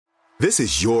This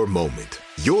is your moment,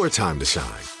 your time to shine,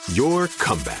 your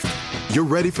comeback. You're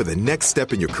ready for the next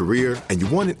step in your career, and you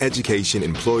want an education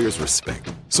employers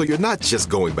respect. So you're not just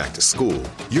going back to school,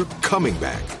 you're coming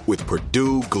back with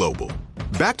Purdue Global.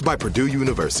 Backed by Purdue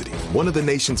University, one of the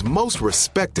nation's most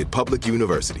respected public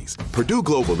universities, Purdue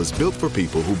Global is built for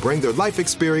people who bring their life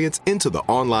experience into the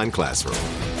online classroom.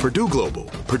 Purdue Global,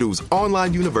 Purdue's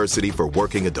online university for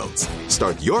working adults.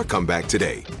 Start your comeback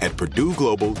today at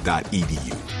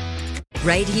purdueglobal.edu.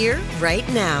 Right here, right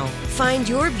now. Find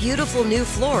your beautiful new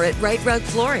floor at Right Rug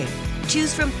Flooring.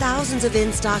 Choose from thousands of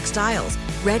in-stock styles,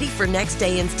 ready for next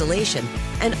day installation,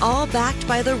 and all backed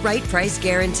by the right price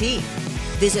guarantee.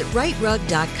 Visit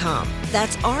rightrug.com.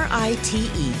 That's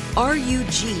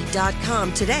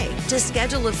RITERUG.com today to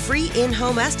schedule a free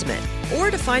in-home estimate or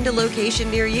to find a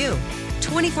location near you.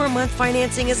 24-month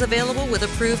financing is available with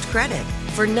approved credit.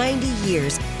 For 90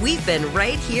 years, we've been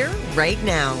right here, right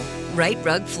now. Right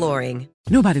Rug Flooring.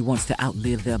 Nobody wants to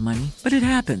outlive their money, but it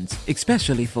happens,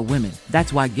 especially for women.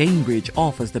 That's why Gainbridge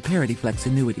offers the Parity Flex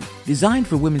annuity, designed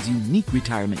for women's unique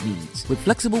retirement needs, with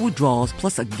flexible withdrawals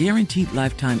plus a guaranteed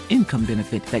lifetime income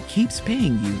benefit that keeps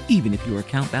paying you even if your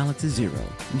account balance is zero.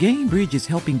 Gainbridge is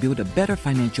helping build a better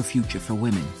financial future for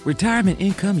women. Retirement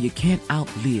income you can't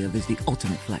outlive is the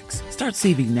ultimate flex. Start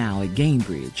saving now at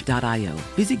Gainbridge.io.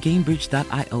 Visit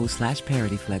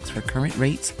Gainbridge.io/ParityFlex for current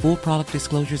rates, full product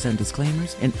disclosures and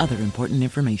disclaimers, and other important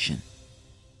information.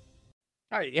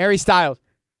 All right, Harry Styles.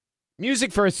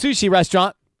 Music for a sushi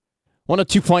restaurant,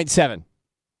 102.7.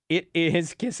 It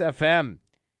is Kiss FM.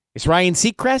 It's Ryan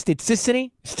Seacrest. It's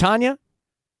Sissany. It's Tanya.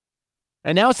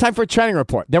 And now it's time for a trending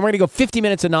report. Then we're going to go 50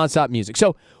 minutes of nonstop music.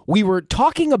 So we were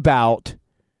talking about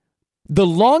the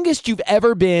longest you've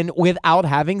ever been without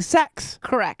having sex.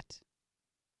 Correct.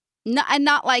 No, and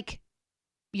not like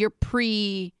your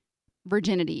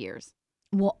pre-virginity years.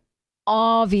 Well,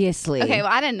 obviously. Okay,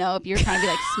 well, I didn't know if you were trying to be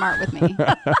like smart with me.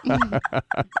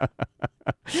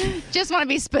 Just want to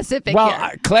be specific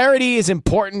here. Clarity is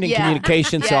important in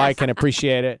communication, so Yes. I can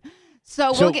appreciate it.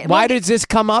 So why does this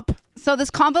come up? So this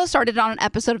convo started on an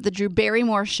episode of the Drew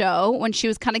Barrymore show when she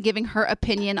was kind of giving her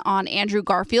opinion on Andrew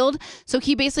Garfield. So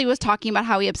he basically was talking about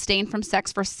how he abstained from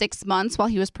sex for 6 months while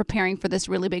he was preparing for this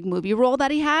really big movie role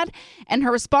that he had. And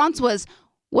her response was,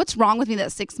 what's wrong with me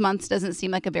that 6 months doesn't seem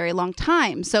like a very long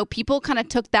time? So people kind of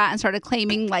took that and started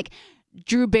claiming like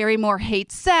Drew Barrymore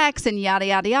hates sex and yada,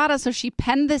 yada, yada. So she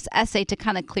penned this essay to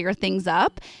kind of clear things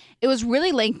up. It was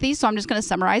really lengthy, so I'm just going to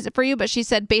summarize it for you. But she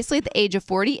said basically at the age of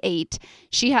 48,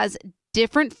 she has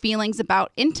different feelings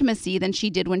about intimacy than she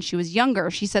did when she was younger.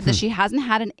 She said that she hasn't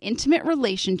had an intimate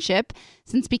relationship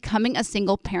since becoming a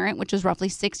single parent, which was roughly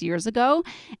 6 years ago.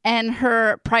 And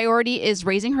her priority is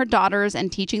raising her daughters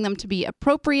and teaching them to be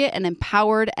appropriate and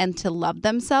empowered and to love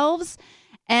themselves.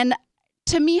 And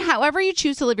to me, however you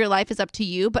choose to live your life is up to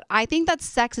you. But I think that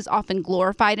sex is often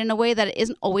glorified in a way that it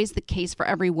isn't always the case for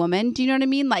every woman. Do you know what I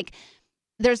mean? Like,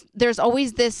 there's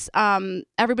always this,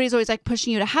 everybody's always like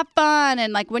pushing you to have fun.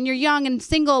 And like when you're young and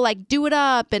single, like do it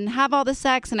up and have all the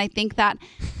sex. And I think that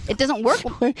it doesn't work.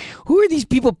 Who are these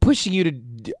people pushing you to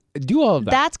do all of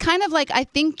that? That's kind of like, I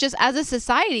think just as a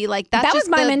society, like that's that just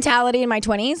was my mentality in my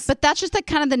 20s. But that's just the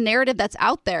kind of the narrative that's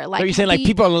out there. Like, so you're saying like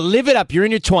people live it up. You're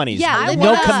in your 20s. Yeah, live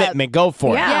no it up. commitment. Go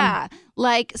for it. Yeah.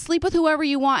 Like sleep with whoever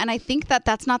you want. And I think that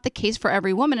that's not the case for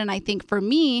every woman. And I think for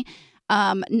me,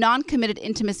 non-committed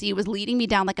intimacy was leading me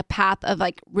down like a path of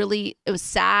like really, it was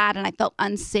sad and I felt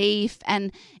unsafe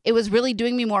and it was really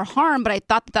doing me more harm, but I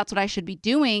thought that that's what I should be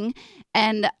doing.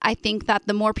 And I think that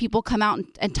the more people come out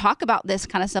and talk about this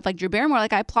kind of stuff, like Drew Barrymore,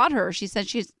 like I applaud her. She said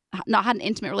she's not had an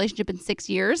intimate relationship in 6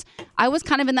 years. I was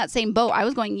kind of in that same boat. I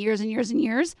was going years and years and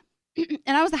years.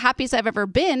 And I was the happiest I've ever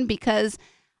been because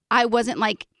I wasn't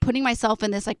like putting myself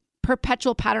in this like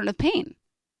perpetual pattern of pain.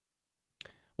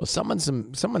 Well, someone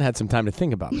had some time to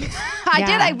think about this. I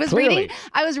did. Clearly.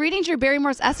 I was reading Drew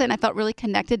Barrymore's essay and I felt really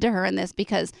connected to her in this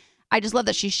because I just love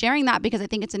that she's sharing that because I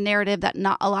think it's a narrative that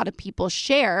not a lot of people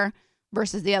share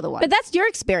versus the other one. But that's your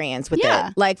experience with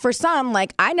it. Like for some,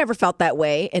 like I never felt that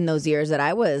way in those years that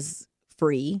I was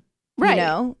free. Right. You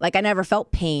know, like I never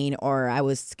felt pain or I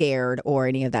was scared or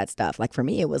any of that stuff. Like for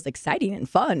me, it was exciting and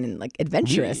fun and like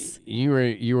adventurous.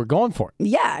 You were going for it.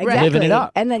 Yeah, exactly. Living it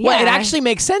up. And then, well, it actually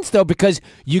makes sense though because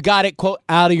you got it quote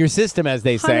out of your system, as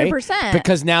they say. 100%.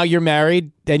 Because now you're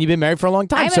married and you've been married for a long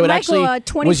time, so it actually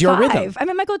was your rhythm. I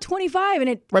met Michael at 25, and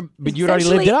it right, but you'd already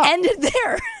lived it up. Ended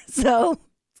there. So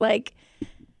it's like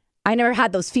I never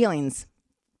had those feelings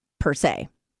per se.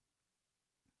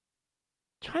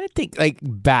 Trying to think like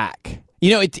back.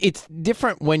 You know, it's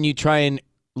different when you try and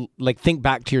like think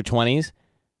back to your 20s.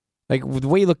 Like the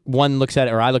way one looks at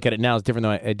it, or I look at it now, is different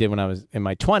than I did when I was in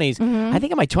my 20s. Mm-hmm. I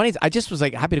think in my 20s, I just was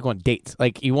like happy to go on dates.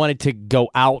 Like you wanted to go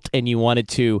out and you wanted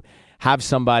to have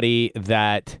somebody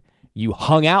that you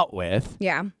hung out with.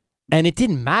 Yeah. And it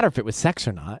didn't matter if it was sex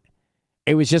or not.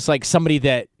 It was just like somebody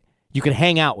that you could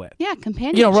hang out with. Yeah,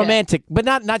 companionship. You know, romantic, but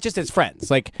not just as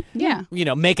friends. Like, Yeah. you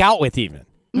know, make out with even.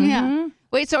 Yeah.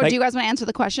 Wait, so Like- do you guys want to answer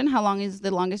the question? How long is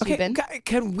the longest you've been?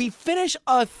 Can we finish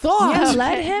a thought? Yeah,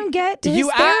 let him get to his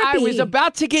I therapy. was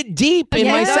about to get deep in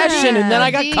my Yeah. session, and then I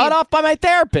got Deep. cut off by my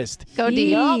therapist. Go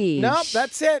deep. Yeesh. Nope,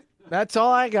 that's it. That's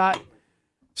all I got.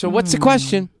 So what's the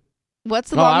question? What's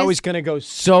the Oh, longest? I was going to go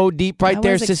so deep right I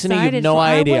there, was Sissany. You have excited no for-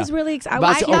 idea. I was really excited.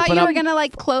 About I to thought open you up- were gonna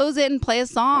like close it and play a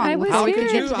song. I was How scared.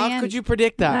 could you? How could you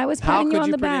predict that? I was How patting you could on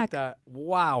you the predict back. that?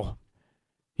 Wow,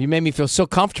 you made me feel so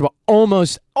comfortable.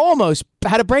 Almost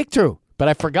had a breakthrough, but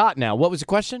I forgot now. What was the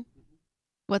question?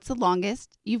 What's the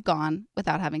longest you've gone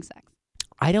without having sex?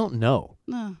 I don't know.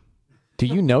 Ugh. Do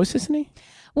you know, Sissany?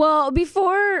 Well,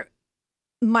 before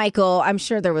Michael, I'm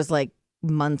sure there was like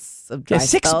months of dry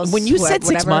spells. When you said 6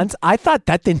 whatever. months, I thought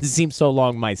that didn't seem so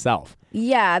long myself.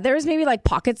 Yeah, there was maybe like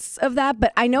pockets of that,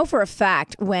 but I know for a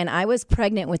fact when I was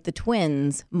pregnant with the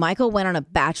twins, Michael went on a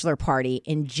bachelor party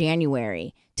in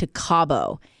January to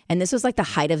Cabo, and this was like the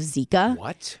height of Zika.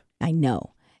 What? I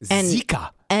know. And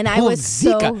Zika. and I Oh, was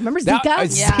so remember Zika?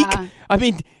 Yeah. Zika. I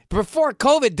mean, before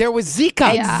COVID, there was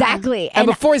Zika. Yeah. Exactly. And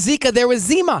before Zika, there was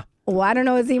Zima. well, I don't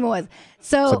know what Zima was. It's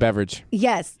a So beverage.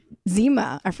 yes,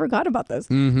 Zima. I forgot about those.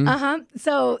 Mm-hmm.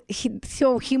 So he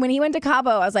when he went to Cabo,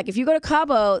 I was like, if you go to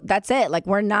Cabo, that's it. Like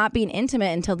we're not being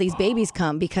intimate until these babies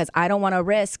come because I don't want to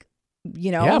risk,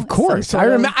 you know. Yeah, of course. some I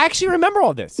sort of- actually remember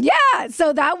all this. Yeah,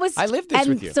 so that was. I lived this and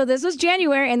with you. So this was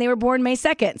January, and they were born May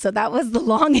 2nd. So that was the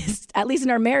longest, at least in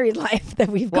our married life, that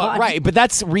we've Well, gone. right, but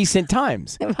that's recent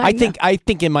times. I I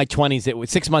think in my 20s, it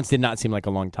was 6 months did not seem like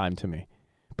a long time to me.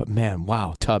 But man,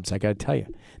 wow, Tubbs, I got to tell you,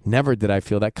 never did I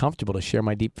feel that comfortable to share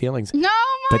my deep feelings. No,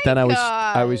 But then I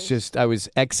gosh. was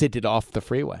exited off the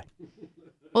freeway.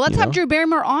 Well, let's you have know? Drew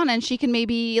Barrymore on, and she can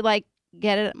maybe like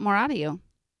get it more out of you.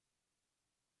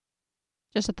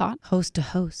 Just a thought. Host to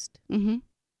host. Mm-hmm.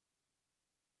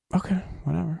 Okay,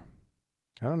 whatever.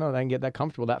 I don't know that I can get that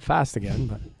comfortable that fast again,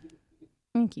 but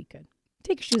I think you could.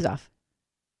 Take your shoes off.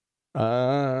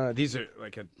 these are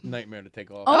like a nightmare to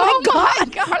take off. Oh, my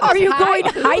God. Are you going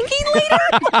hiking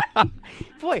later?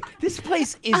 Boy, this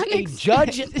place is a Unexpected.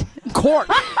 judge court.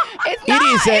 It's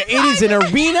It is an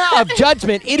arena of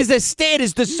judgment. It is it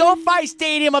is the SoFi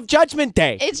Stadium of Judgment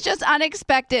Day. It's just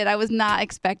unexpected. I was not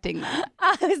expecting that.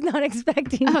 I was not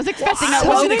expecting. I was expecting I a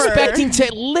wasn't loafer. expecting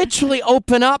to literally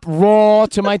open up raw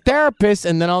to my therapist,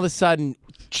 and then all of a sudden,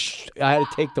 I had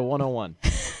to take the 101.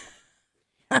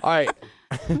 All right,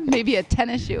 Maybe a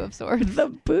tennis shoe of sorts. the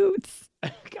boots.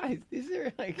 guys, is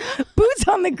there like Boots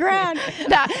on the ground.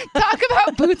 Talk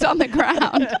about boots on the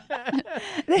ground.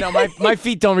 no? My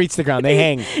feet don't reach the ground; they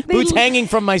hang. Boots hanging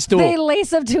from my They stool.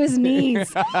 lace up to his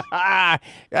knees.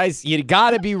 Guys, you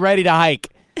got to be ready to hike.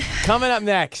 Coming up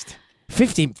next,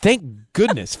 50. Thank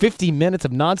goodness, 50 minutes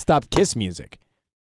of nonstop Kiss music.